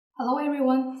Hello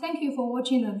everyone, thank you for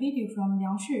watching the video from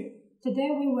Liangxu.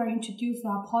 Today we will introduce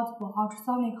a portable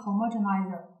ultrasonic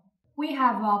homogenizer. We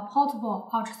have a portable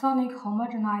ultrasonic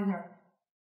homogenizer,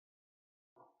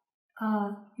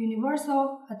 a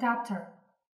universal adapter,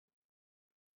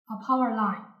 a power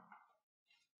line,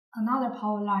 another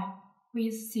power line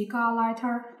with cigar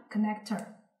lighter connector.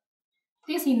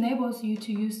 This enables you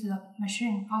to use the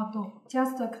machine outdoor.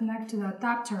 Just connect the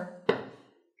adapter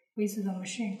with the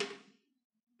machine.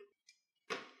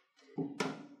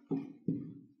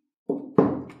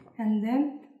 And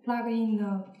then plug in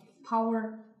the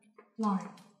power line.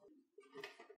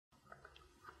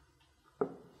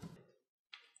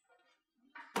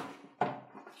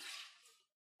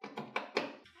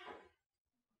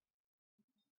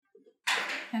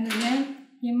 And then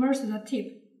immerse the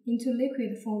tip into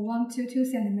liquid for 1 to 2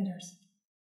 centimeters.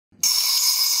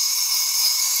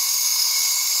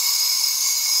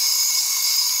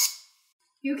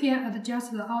 You can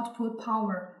adjust the output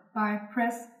power by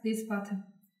press this button,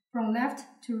 from left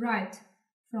to right,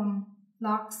 from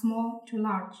small to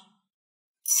large.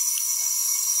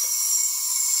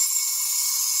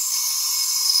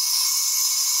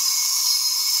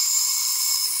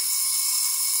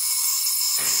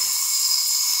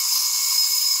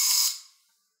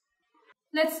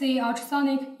 Let's see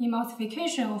ultrasonic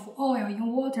emulsification of oil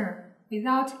in water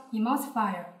without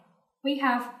emulsifier. We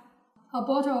have a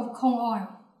bottle of corn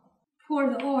oil. Pour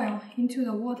the oil into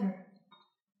the water.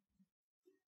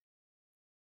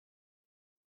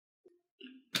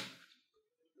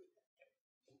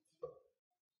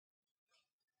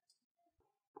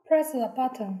 Press the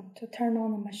button to turn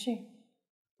on the machine.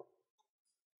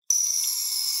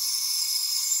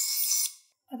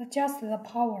 Adjust the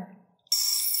power.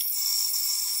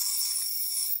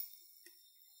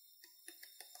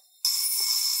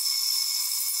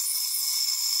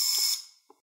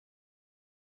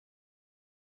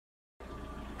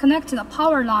 Connect the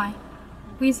power line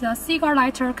with the cigar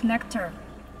lighter connector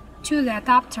to the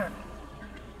adapter.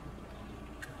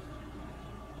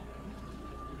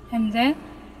 And then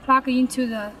plug into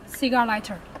the cigar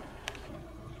lighter.